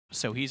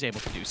so he's able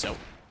to do so.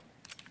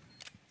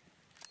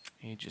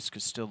 Magisk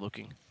is still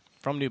looking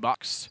from new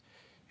box.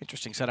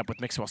 Interesting setup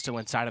with Mixwell still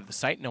inside of the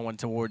site. No one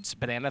towards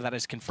Banana. That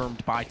is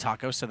confirmed by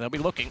Taco, so they'll be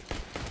looking.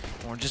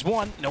 Orange is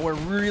one. Nowhere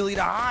really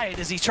to hide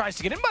as he tries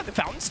to get in by the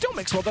fountain. Still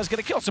Mixwell does get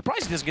a kill.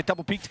 Surprised he doesn't get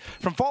double peeked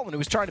from Fallen, who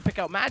was trying to pick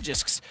out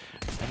Magisks.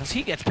 And as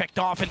he gets picked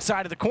off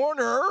inside of the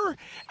corner,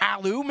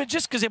 Alu,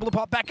 Magisk is able to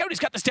pop back out. He's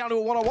got this down to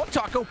a one-on-one.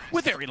 Taco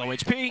with very low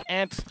HP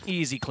and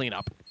easy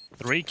cleanup.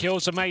 3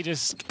 kills for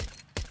Magisk.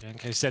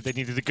 Yanko said they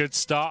needed a good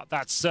start.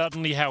 That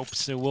certainly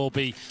helps. It will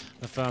be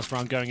the first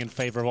round going in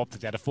favor of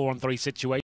Optic. They had a 4-on-3 situation.